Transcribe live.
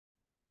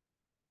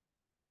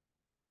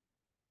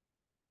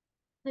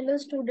Hello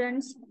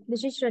students,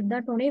 this is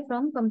Shraddha Toney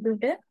from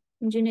Computer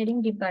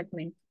Engineering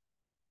Department.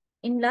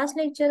 In last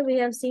lecture, we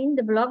have seen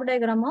the block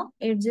diagram of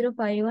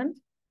 8051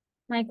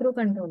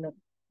 microcontroller.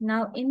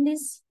 Now in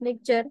this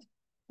lecture,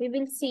 we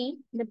will see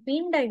the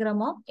pin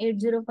diagram of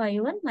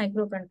 8051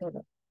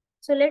 microcontroller.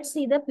 So let's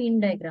see the pin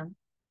diagram.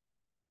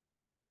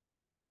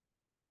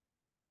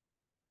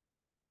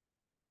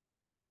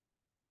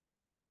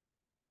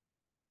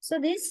 So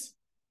this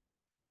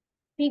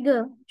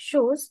figure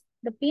shows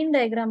the pin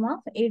diagram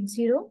of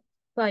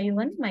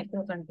 8051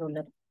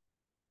 microcontroller.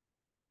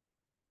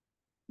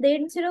 The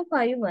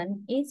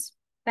 8051 is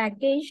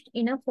packaged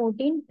in a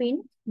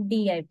 14-pin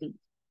DIP.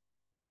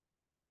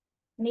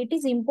 And it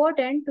is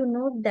important to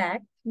note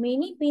that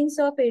many pins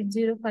of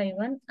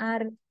 8051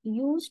 are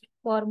used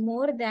for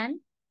more than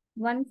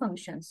one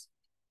functions.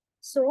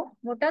 So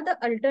what are the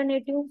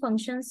alternative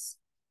functions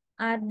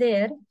are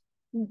there?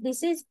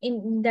 This is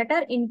that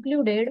are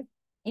included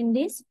in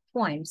these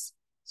points.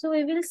 So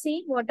we will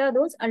see what are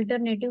those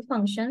alternative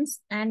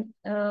functions and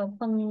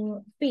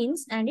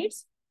pins and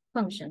its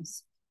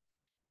functions.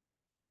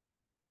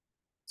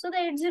 So the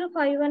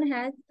 8051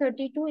 has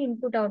 32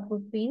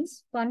 input-output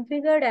pins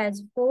configured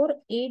as 4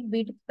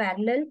 8-bit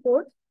parallel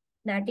ports,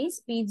 that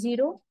is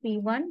P0,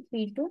 P1,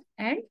 P2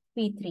 and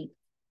P3.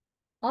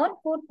 All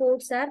 4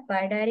 ports are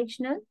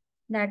bidirectional,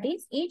 that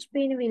is each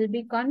pin will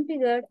be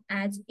configured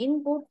as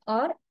input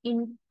or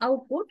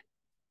output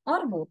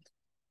or both.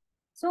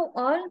 So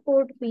all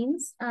port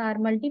pins are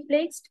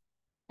multiplexed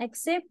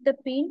except the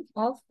pin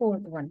of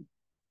port 1.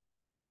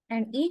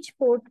 And each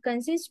port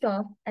consists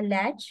of a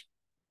latch,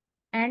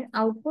 an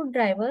output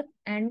driver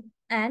and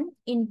an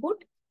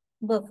input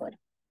buffer.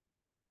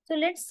 So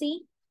let's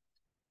see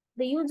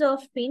the use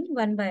of pin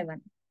one by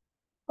one.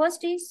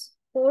 First is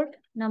port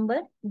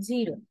number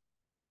 0.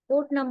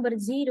 Port number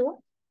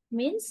 0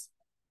 means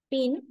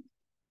pin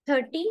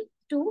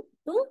 32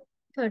 to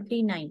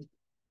 39.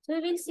 So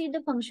we will see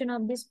the function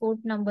of this port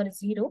number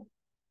 0.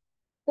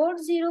 Port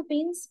 0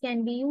 pins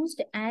can be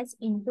used as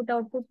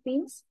input-output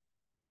pins.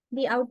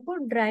 The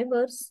output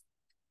drivers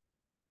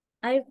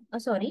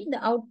the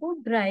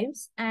output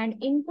drives and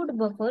input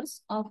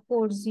buffers of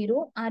port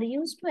 0 are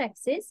used to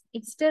access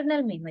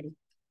external memory.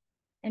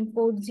 And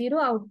port 0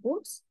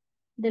 outputs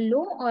the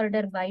low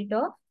order byte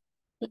of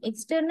the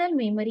external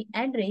memory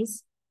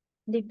address,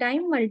 the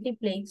time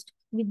multiplexed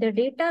with the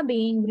data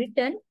being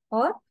written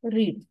or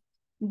read.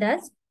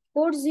 Thus,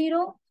 port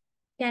 0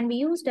 can be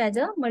used as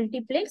a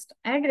multiplexed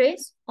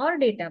address or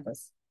data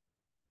bus.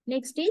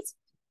 Next is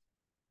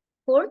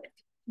port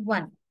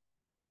 1.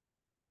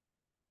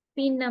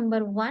 Pin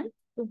number 1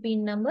 to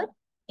pin number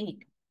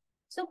 8.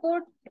 So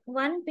port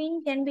 1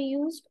 pin can be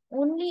used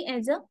only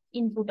as a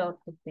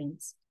input-output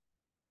pins.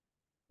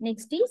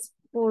 Next is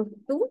port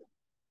 2,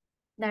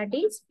 that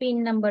is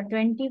pin number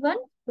 21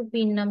 to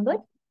pin number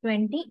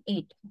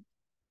 28.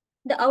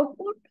 The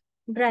output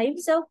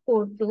drives of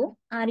port 2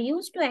 are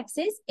used to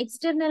access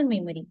external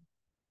memory,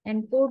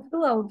 and port 2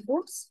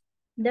 outputs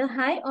the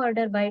high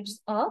order bytes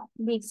of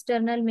the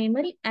external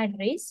memory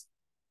address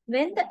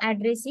when the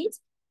address is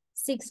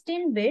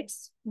 16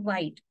 bits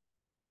wide.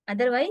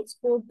 Otherwise,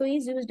 port 2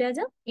 is used as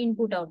an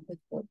input-output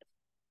port.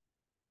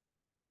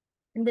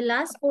 And the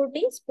last port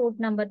is port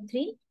number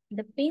 3.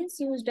 The pins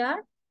used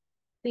are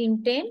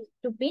pin 10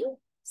 to pin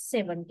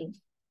 17.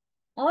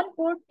 All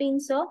port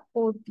pins of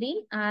port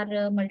 3 are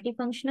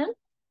multifunctional.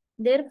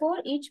 Therefore,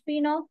 each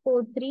pin of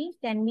port 3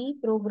 can be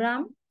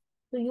programmed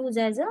to use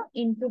as an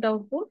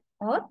input-output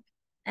or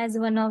as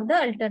one of the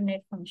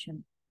alternate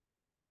functions.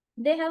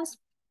 They have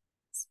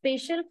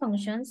special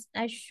functions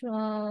as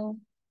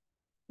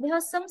we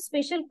have some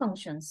special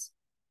functions,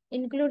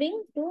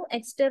 including 2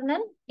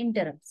 external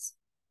interrupts.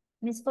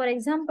 Means, for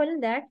example,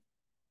 that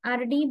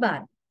RD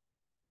bar.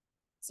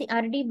 See,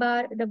 RD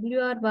bar,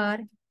 WR bar,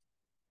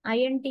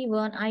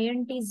 INT1,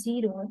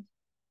 INT0,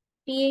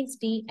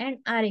 TXT, and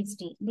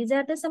RXT. These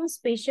are the some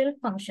special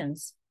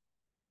functions.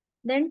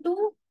 Then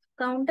 2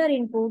 counter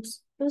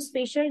inputs, 2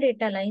 special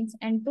data lines,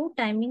 and 2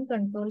 timing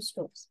control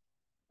stores.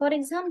 For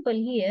example,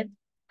 here,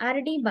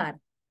 RD bar.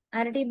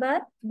 RD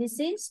bar, this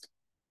is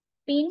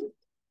pin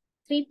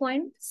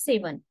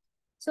 3.7.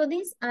 So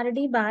this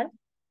RD bar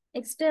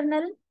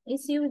external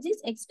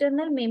uses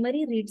external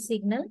memory read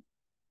signal.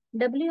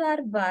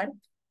 WR bar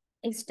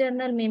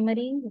external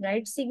memory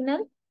write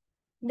signal.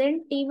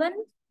 Then T1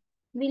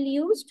 will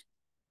used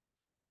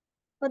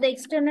for the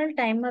external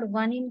timer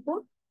 1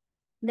 input.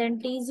 Then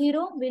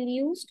T0 will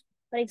used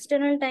for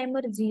external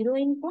timer 0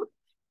 input.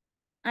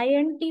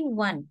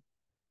 INT1,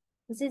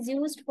 this is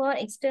used for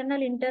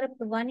external interrupt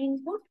 1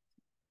 input.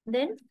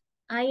 Then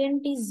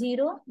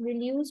INT0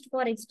 will used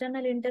for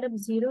external interrupt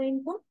 0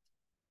 input.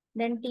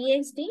 Then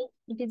TXT,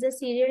 it is a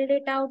serial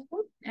data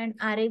output, and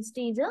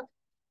RXT is a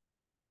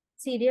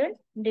serial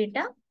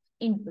data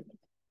input.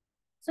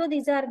 So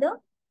these are the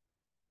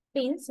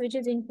pins which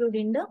is included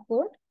in the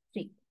port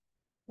 3.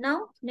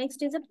 Now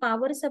next is a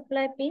power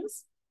supply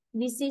pins,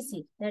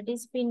 VCC, that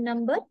is pin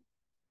number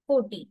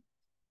 40,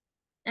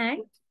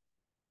 and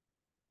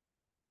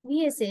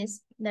VSS,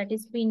 that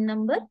is pin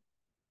number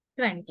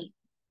 20.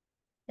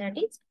 that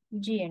is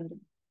GND.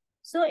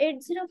 So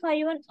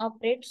 8051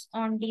 operates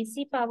on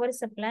DC power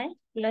supply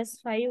plus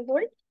 5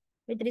 volt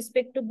with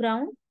respect to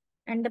ground,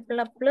 and the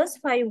plus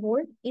 5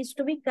 volt is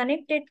to be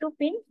connected to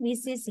pin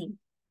VCC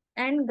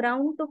and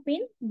ground to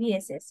pin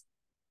VSS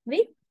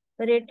with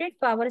rated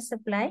power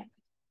supply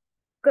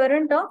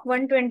current of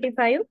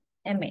 125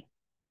 mA.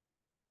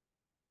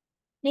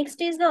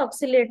 Next is the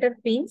oscillator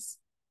pins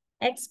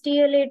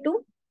XTLA2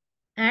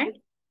 and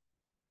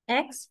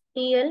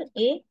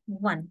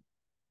XTLA1,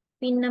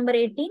 pin number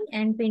 18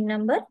 and pin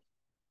number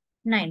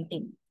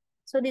 19.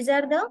 So these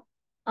are the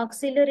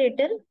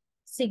accelerator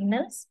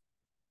signals.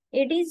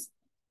 It is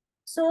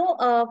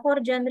for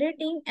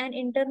generating an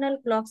internal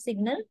clock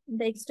signal,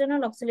 the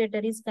external oscillator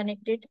is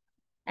connected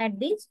at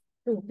these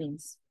two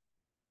pins.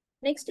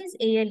 Next is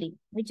ALE,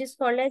 which is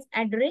called as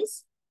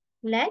address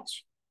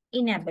latch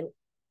enable,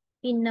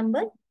 pin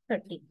number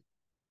 30.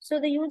 So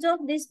the use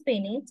of this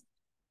pin is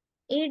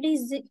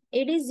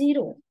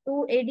AD0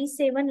 to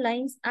AD7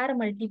 lines are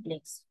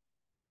multiplex.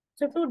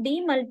 So to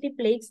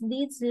demultiplex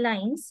these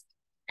lines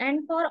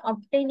and for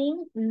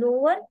obtaining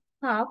lower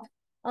half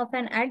of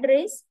an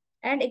address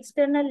and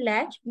external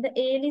latch, the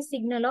ALE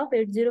signal of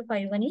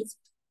 8051 is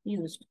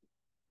used.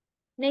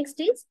 Next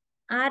is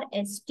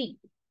RST.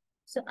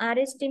 So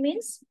RST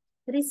means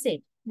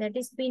reset, that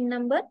is pin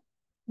number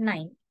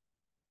 9.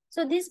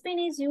 So this pin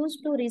is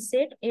used to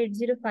reset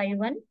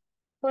 8051.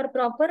 For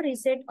proper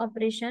reset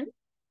operation,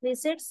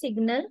 reset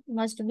signal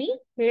must be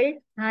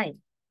held high,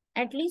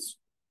 at least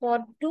for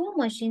 2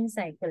 machine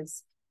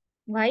cycles,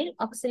 while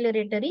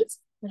accelerator is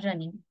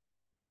running.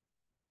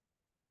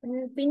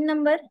 Pin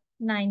number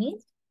 9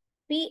 is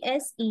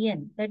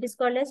PSEN, that is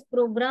called as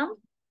Program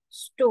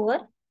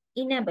Store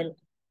Enable,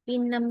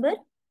 pin number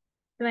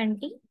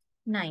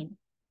 29.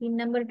 Pin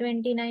number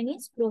 29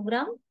 is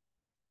Program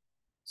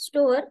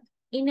Store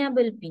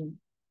Enable pin.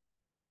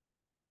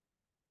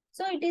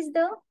 So it is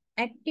the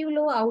active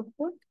low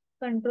output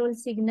control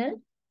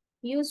signal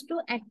used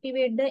to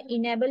activate the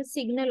enable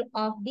signal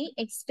of the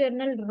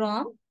external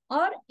ROM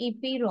or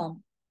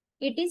EPROM.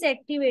 It is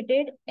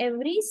activated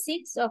every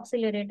 6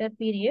 accelerator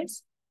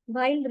periods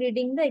while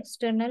reading the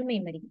external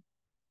memory.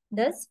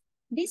 Thus,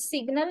 this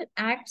signal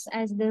acts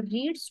as the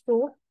read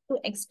store to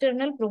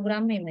external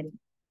program memory.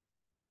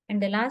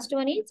 And the last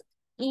one is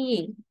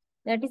EA,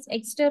 that is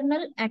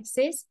external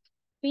access,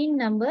 pin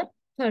number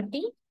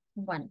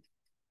 31.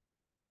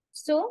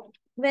 So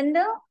when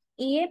the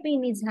EA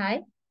pin is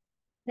high,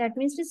 that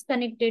means it is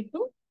connected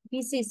to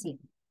VCC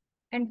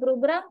and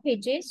program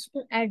fetches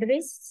to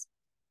address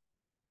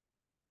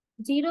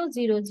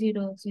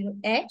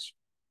 0000H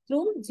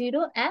through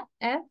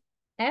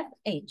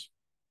 0FFFH.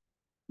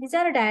 These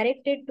are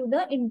directed to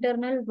the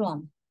internal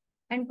ROM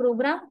and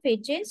program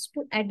fetches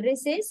to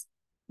addresses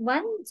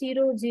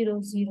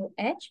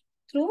 1000H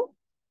through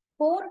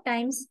 4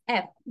 times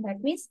F.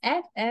 That means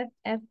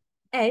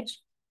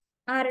FFFH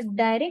are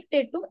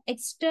directed to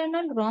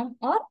external ROM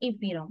or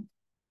EPROM.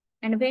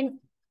 And when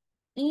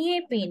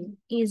EA pin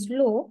is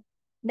low,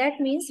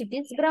 that means it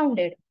is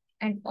grounded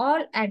and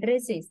all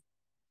addresses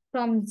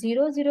from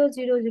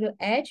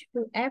 0000H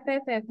to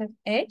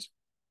FFFH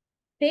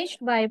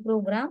fetched by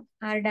program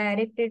are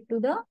directed to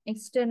the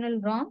external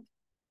ROM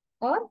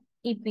or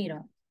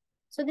EPROM.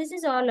 So this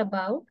is all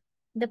about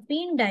the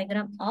pin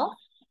diagram of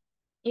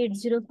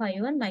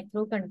 8051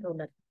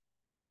 microcontroller.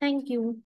 Thank you.